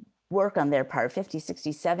work on their part, 50,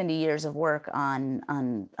 60, 70 years of work on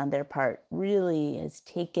their part, really has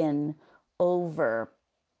taken over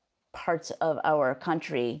parts of our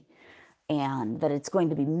country, and that it's going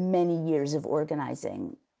to be many years of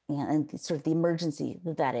organizing and sort of the emergency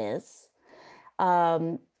that that is.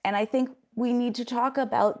 And I think we need to talk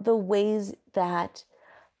about the ways that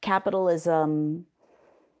capitalism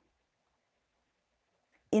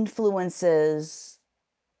influences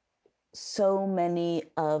so many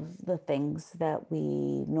of the things that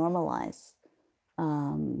we normalize.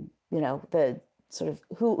 The sort of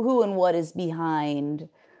who and what is behind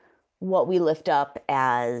what we lift up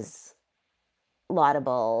as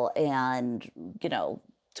laudable, and,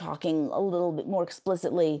 talking a little bit more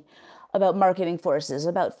explicitly about marketing forces,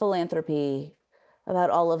 about philanthropy, about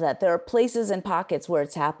all of that. There are places and pockets where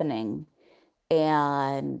it's happening,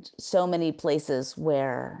 and so many places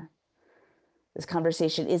where this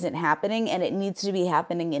conversation isn't happening, and it needs to be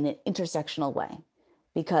happening in an intersectional way,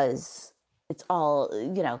 because it's all,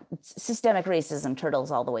 it's systemic racism turtles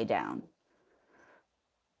all the way down.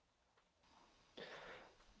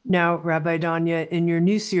 Now, Rabbi Danya, in your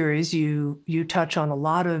new series, you touch on a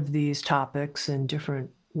lot of these topics in different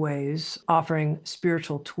ways, offering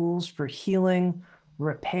spiritual tools for healing,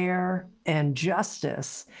 repair, and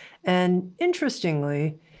justice. And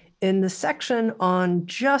interestingly, in the section on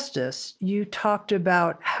justice, you talked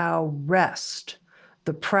about how rest,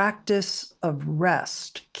 the practice of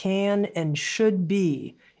rest, can and should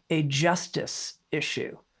be a justice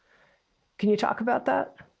issue. Can you talk about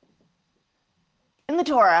that? In the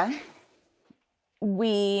Torah,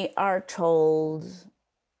 we are told,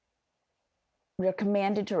 we're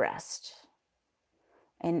commanded to rest.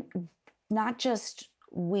 And not just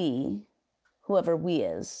we, whoever we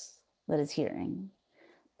is that is hearing,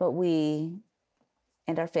 but we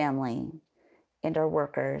and our family and our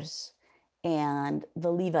workers and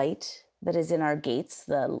the Levite that is in our gates,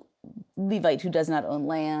 the Levite who does not own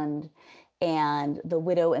land, and the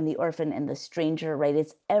widow and the orphan and the stranger, right?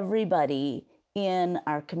 It's everybody in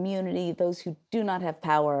our community, those who do not have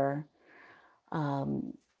power,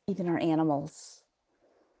 even our animals,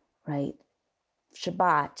 right?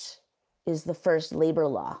 Shabbat is the first labor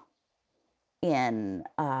law in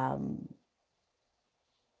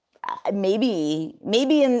maybe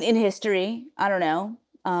in history. I don't know.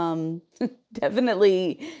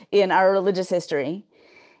 Definitely in our religious history,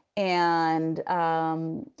 and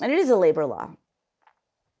it is a labor law,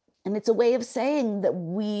 and it's a way of saying that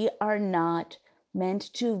we are not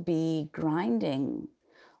meant to be grinding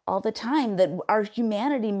all the time, that our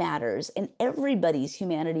humanity matters, and everybody's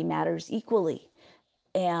humanity matters equally,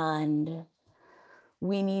 and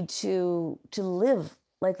we need to live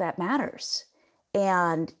like that matters.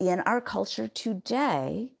 And in our culture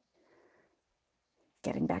today,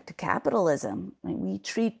 getting back to capitalism, right, we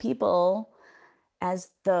treat people as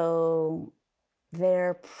though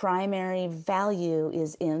their primary value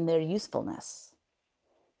is in their usefulness,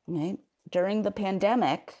 right? During the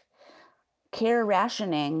pandemic, care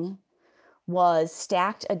rationing was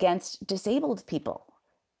stacked against disabled people.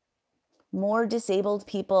 More disabled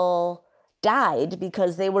people died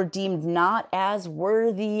because they were deemed not as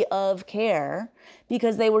worthy of care,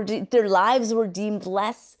 because their lives were deemed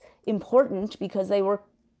less important, because they were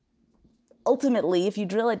ultimately, if you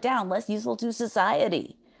drill it down, less useful to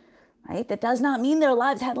society, right? That does not mean their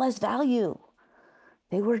lives had less value.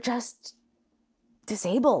 They were just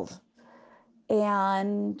disabled,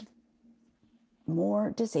 and more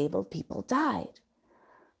disabled people died.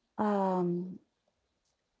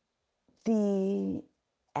 The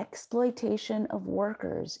exploitation of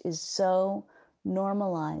workers is so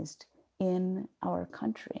normalized in our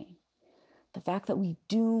country. The fact that we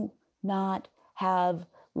do not have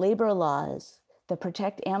labor laws that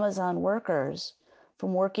protect Amazon workers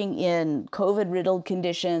from working in COVID-riddled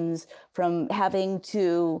conditions, from having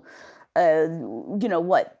to,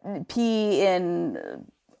 pee in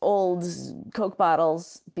old Coke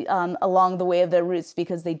bottles along the way of their routes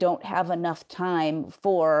because they don't have enough time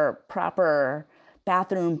for proper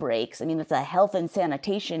bathroom breaks. I mean, it's a health and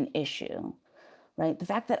sanitation issue, right? The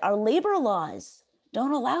fact that our labor laws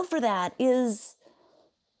don't allow for that is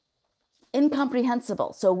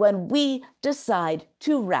incomprehensible. So when we decide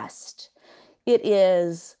to rest, it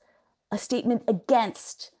is a statement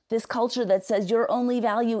against this culture that says your only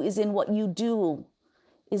value is in what you do,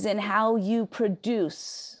 is in how you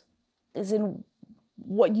produce, is in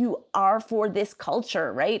what you are for this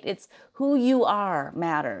culture, right? It's who you are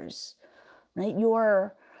matters, right?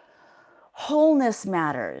 Your wholeness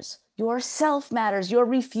matters. Your self matters. Your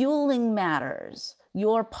refueling matters.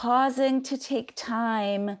 You're pausing to take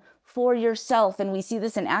time for yourself. And we see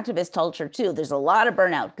this in activist culture too. There's a lot of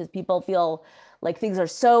burnout because people feel like things are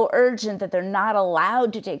so urgent that they're not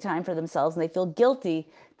allowed to take time for themselves and they feel guilty.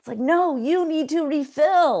 It's like, no, you need to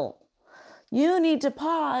refill. You need to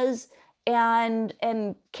pause and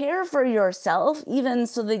care for yourself, even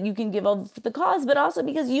so that you can give up the cause, but also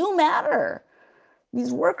because you matter.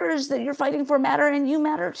 These workers that you're fighting for matter, and you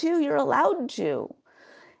matter too. You're allowed to.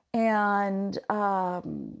 And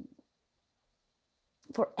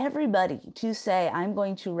for everybody to say, I'm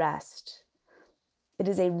going to rest, it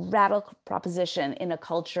is a radical proposition in a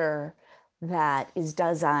culture that is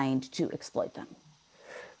designed to exploit them.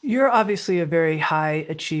 You're obviously a very high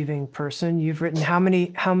achieving person. You've written how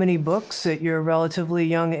many books at your relatively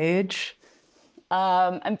young age?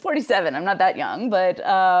 I'm 47. I'm not that young, but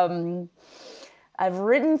I've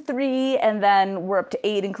written 3, and then we're up to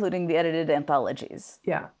 8, including the edited anthologies.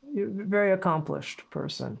 Yeah, you're a very accomplished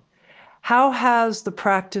person. How has the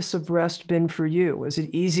practice of rest been for you? Was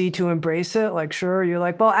it easy to embrace it? Like, sure, you're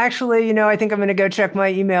like, well, actually, I think I'm going to go check my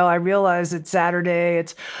email. I realize it's Saturday.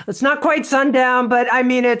 It's not quite sundown, but I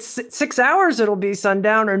mean, it's 6 hours it'll be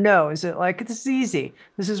sundown, or no? Is it like, this is easy.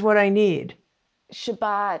 This is what I need?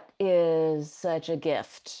 Shabbat is such a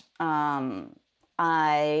gift.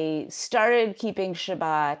 I started keeping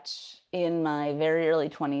Shabbat in my very early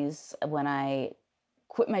 20s when I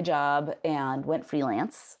quit my job and went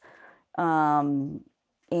freelance. And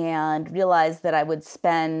realized that I was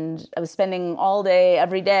spending all day,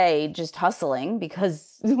 every day, just hustling,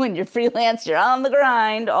 because when you're freelance, you're on the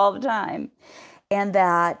grind all the time. And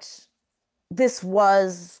that this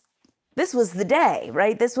was the day,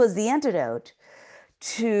 right? This was the antidote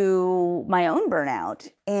to my own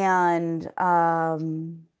burnout. And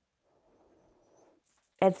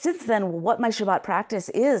since then, what my Shabbat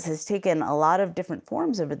practice has taken a lot of different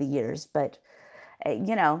forms over the years. But,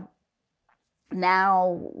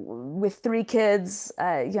 now with 3 kids,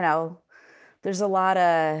 there's a lot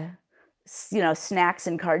of, snacks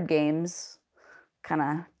and card games, kind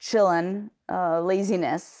of chilling,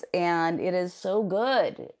 laziness. And it is so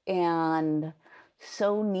good and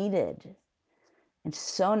so needed and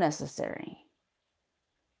so necessary.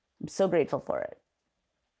 I'm so grateful for it.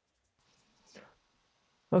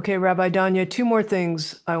 Okay, Rabbi Danya, 2 more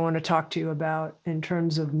things I want to talk to you about in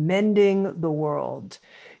terms of mending the world.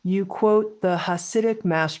 You quote the Hasidic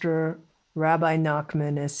master, Rabbi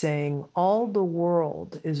Nachman, as saying, all the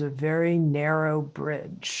world is a very narrow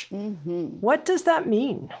bridge. Mm-hmm. What does that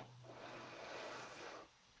mean?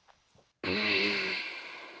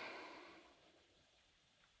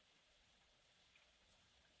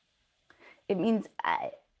 It means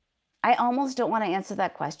I almost don't want to answer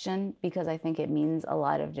that question, because I think it means a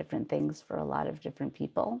lot of different things for a lot of different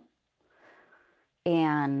people.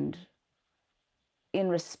 And in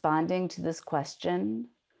responding to this question,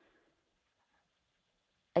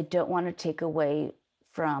 I don't want to take away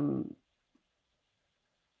from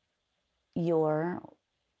your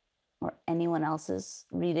or anyone else's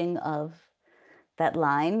reading of that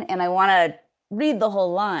line. And I want to read the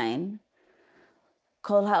whole line.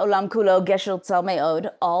 Kol ha'olam kulo gesher tzal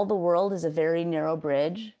me'od. All the world is a very narrow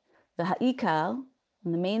bridge. V'ha'ikar,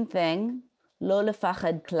 and the main thing, lo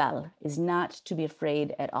lefachad klal, is not to be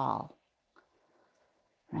afraid at all.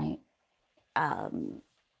 Right?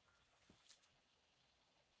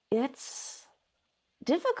 It's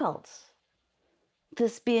difficult,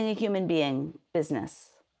 this being a human being business.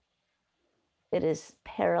 It is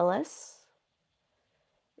perilous.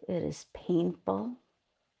 It is painful.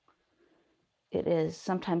 It is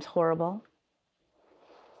sometimes horrible.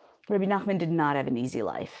 Rabbi Nachman did not have an easy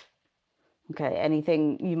life. Okay,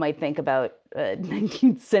 anything you might think about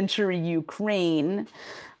 19th century Ukraine,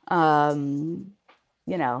 was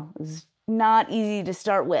not easy to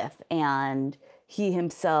start with. And he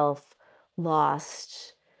himself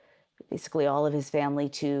lost basically all of his family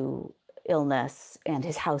to illness, and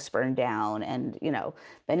his house burned down. And,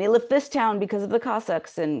 then he left this town because of the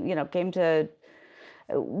Cossacks, and, came to,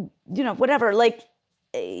 whatever. Like,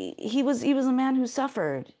 he was a man who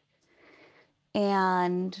suffered.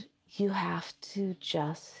 And you have to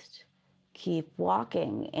just keep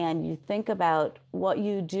walking. And you think about what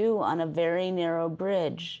you do on a very narrow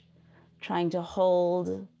bridge, trying to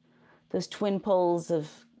hold those twin poles of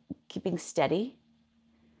keeping steady.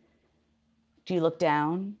 Do you look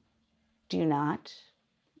down? Do you not?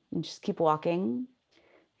 And just keep walking,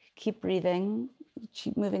 keep breathing,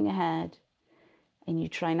 keep moving ahead, and you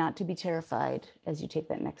try not to be terrified as you take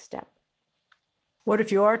that next step. What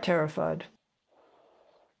if you are terrified?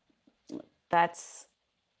 That's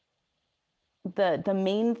The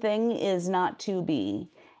main thing is not to be.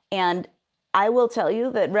 And I will tell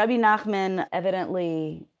you that Rabbi Nachman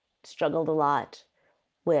evidently struggled a lot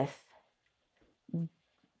with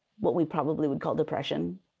what we probably would call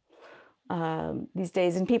depression these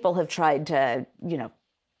days. And people have tried to,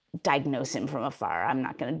 diagnose him from afar. I'm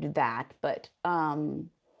not going to do that. But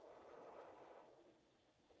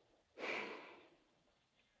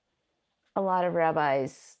a lot of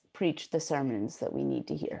rabbis preach the sermons that we need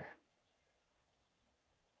to hear.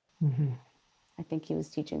 Mm-hmm. I think he was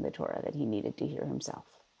teaching the Torah that he needed to hear himself.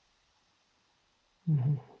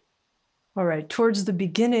 Mm-hmm. All right. Towards the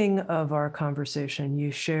beginning of our conversation,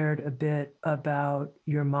 you shared a bit about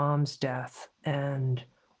your mom's death and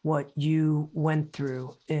what you went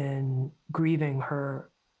through in grieving her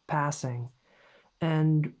passing.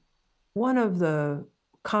 And one of the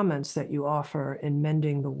comments that you offer in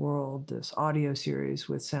Mending the World, this audio series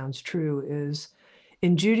with Sounds True, is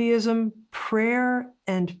in Judaism, prayer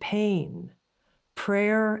and pain,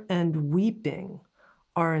 prayer and weeping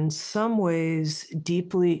are in some ways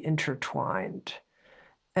deeply intertwined.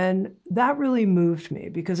 And that really moved me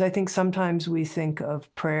because I think sometimes we think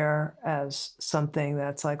of prayer as something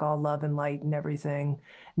that's like all love and light and everything,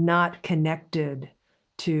 not connected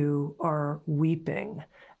to our weeping.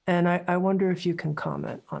 And I wonder if you can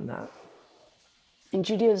comment on that. In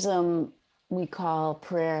Judaism, we call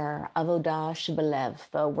prayer avodah shebelev,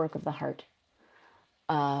 the work of the heart.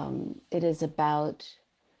 It is about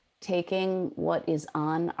taking what is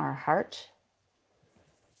on our heart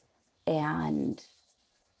and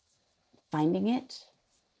finding it,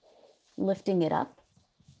 lifting it up,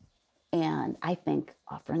 and I think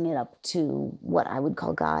offering it up to what I would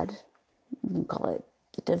call God. You can call it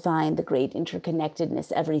the divine, the great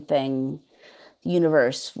interconnectedness, everything, the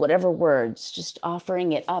universe, whatever words, just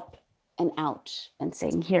offering it up and out and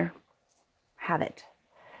saying, here, have it.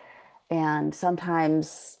 And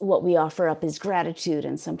sometimes what we offer up is gratitude,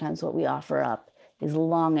 and sometimes what we offer up is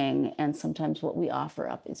longing, and sometimes what we offer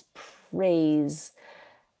up is praise,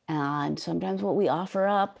 and sometimes what we offer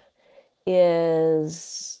up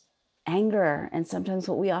is anger, and sometimes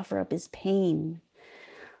what we offer up is pain.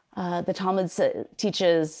 The Talmud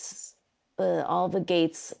teaches all the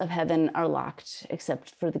gates of heaven are locked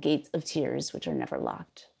except for the gates of tears, which are never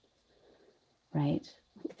locked, right?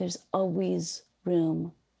 There's always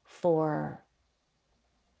room for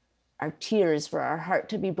our tears, for our heart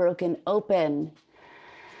to be broken open.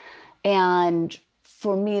 And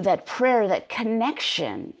for me, that prayer, that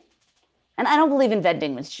connection, and I don't believe in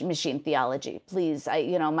vending machine theology, please.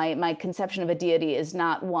 My conception of a deity is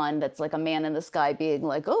not one that's like a man in the sky being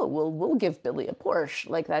like, oh, we'll give Billy a Porsche.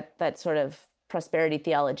 Like that sort of prosperity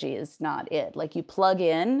theology is not it. Like you plug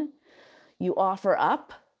in, you offer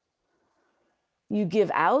up, you give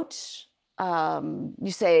out,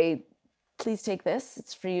 you say, please take this,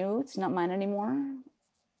 it's for you, it's not mine anymore.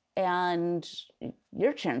 And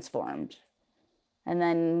you're transformed. And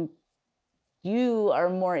then you are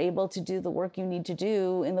more able to do the work you need to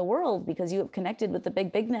do in the world because you have connected with the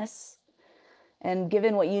big bigness and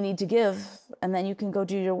given what you need to give, and then you can go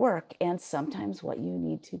do your work. And sometimes what you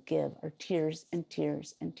need to give are tears and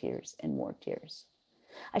tears and tears and more tears.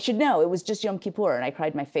 I should know, it was just Yom Kippur and I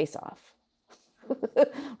cried my face off.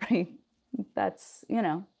 Right? That's,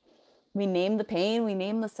 we name the pain, we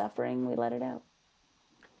name the suffering, we let it out.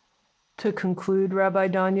 To conclude, Rabbi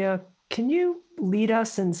Danya, can you lead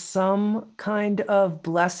us in some kind of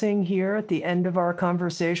blessing here at the end of our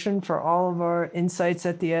conversation for all of our Insights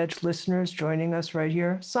at the Edge listeners joining us right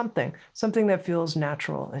here? Something that feels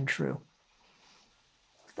natural and true.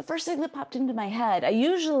 The first thing that popped into my head, I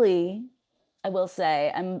will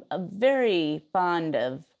say, I'm very fond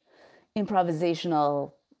of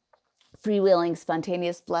improvisational, freewheeling,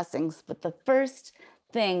 spontaneous blessings. But the first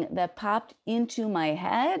thing that popped into my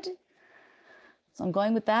head, so I'm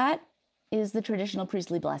going with that, is the traditional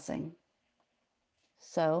priestly blessing.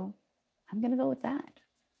 So I'm going to go with that.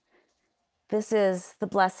 This is the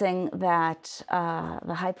blessing that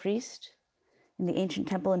the high priest in the ancient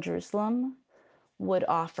temple in Jerusalem would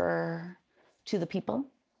offer to the people.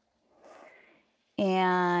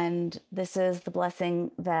 And this is the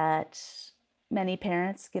blessing that many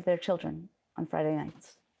parents give their children on Friday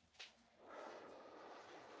nights.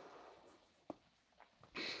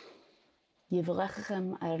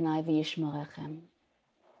 Yivorechechem Adonai v'yishmerechem.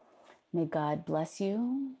 May God bless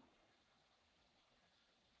you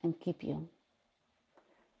and keep you.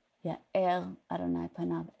 Ya'er Adonai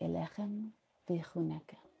panav elechem v'yichunekem.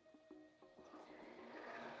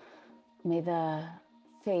 May the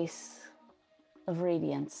face of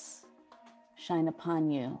radiance shine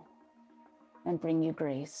upon you and bring you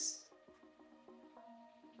grace.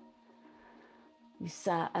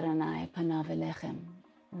 Yisa Adonai panav elechem,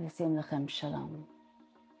 v'yisim lechem shalom.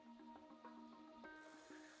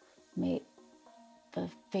 May the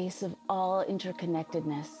face of all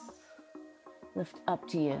interconnectedness lift up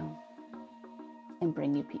to you and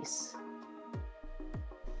bring you peace.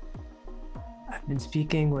 I've been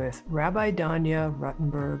speaking with Rabbi Danya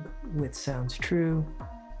Ruttenberg with Sounds True.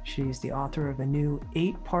 She's the author of a new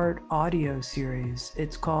 8-part audio series.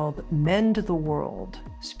 It's called Mend the World: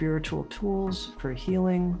 Spiritual Tools for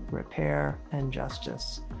Healing, Repair, and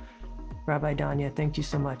Justice. Rabbi Danya, thank you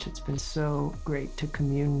so much. It's been so great to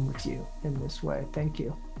commune with you in this way. Thank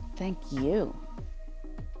you. Thank you.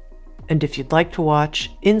 And if you'd like to watch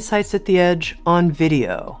Insights at the Edge on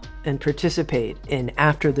video and participate in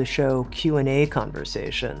after-the-show Q&A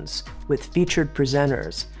conversations with featured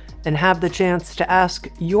presenters and have the chance to ask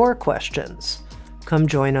your questions, come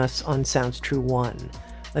join us on Sounds True 1,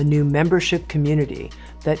 a new membership community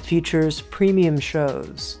that features premium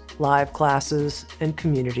shows, live classes, and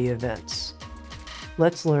community events.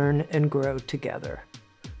 Let's learn and grow together.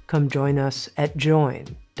 Come join us at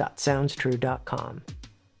join.soundstrue.com.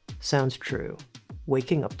 Sounds True,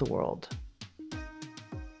 waking up the world.